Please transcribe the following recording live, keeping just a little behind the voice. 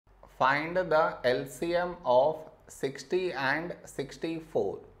Find the LCM of 60 and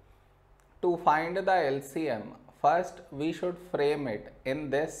 64. To find the LCM, first we should frame it in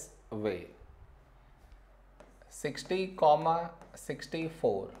this way. 60,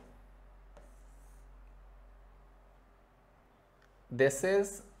 64. This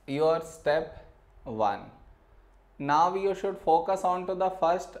is your step 1. Now you should focus on to the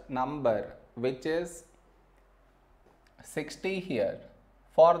first number, which is 60 here.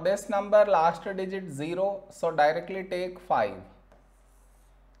 For this number last digit 0, so directly take 5.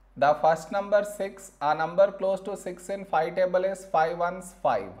 The first number 6, a number close to 6 in 5 table is 5 ones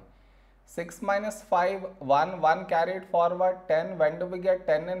 5. 6 minus 5, 1, 1 carried forward 10. When do we get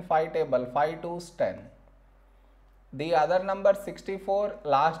 10 in 5 table? 5 2's 10. The other number 64,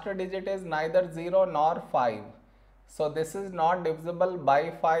 last digit is neither 0 nor 5. So this is not divisible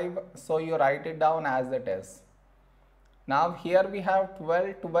by 5, so you write it down as it is. Now here we have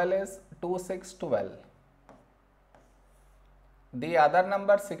 12, 12 is 2, 6, 12. The other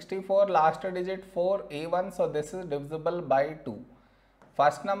number 64, last digit 4, even, so this is divisible by 2.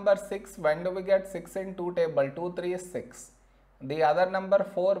 First number 6, when do we get 6 in 2 table? 2, 3 is 6. The other number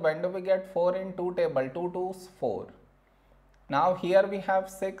 4, when do we get 4 in 2 table? 2, 2 is 4. Now here we have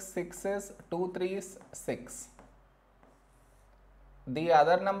 6, 6 is 2, 3 is 6. The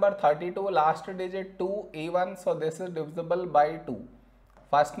other number 32, last digit 2, even, so this is divisible by 2.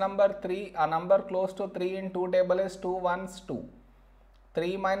 First number 3, a number close to 3 in 2 table is 2 ones 2.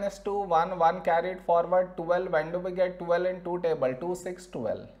 3 minus 2, 1, 1 carried forward 12. When do we get 12 in 2 table? 2, 6,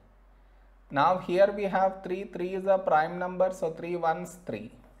 12. Now here we have 3, 3 is a prime number, so 3 ones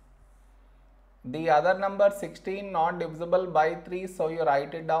 3. The other number 16 not divisible by 3, so you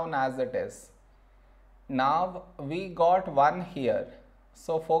write it down as it is. Now we got 1 here,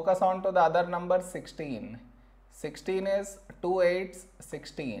 so focus on to the other number 16. 16 is 2 8s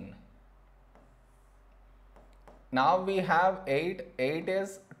 16. Now we have 8, 8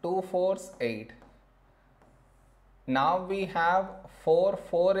 is 2 4s 8. Now we have 4,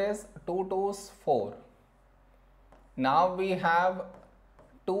 4 is 2 2s 4. Now we have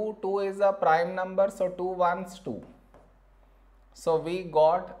 2, 2 is a prime number, so 2 ones 2. So we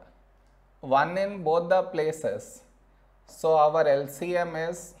got 1 in both the places. So our LCM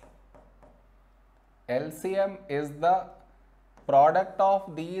is the product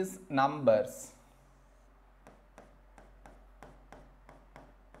of these numbers.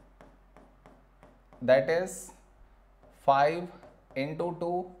 That is 5 into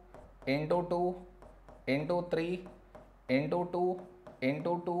 2 into 2 into 3 into 2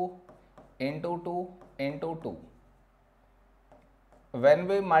 into 2 into 2 into 2. When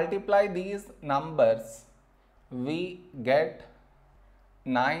we multiply these numbers, we get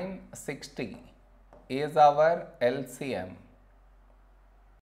 960 is our LCM.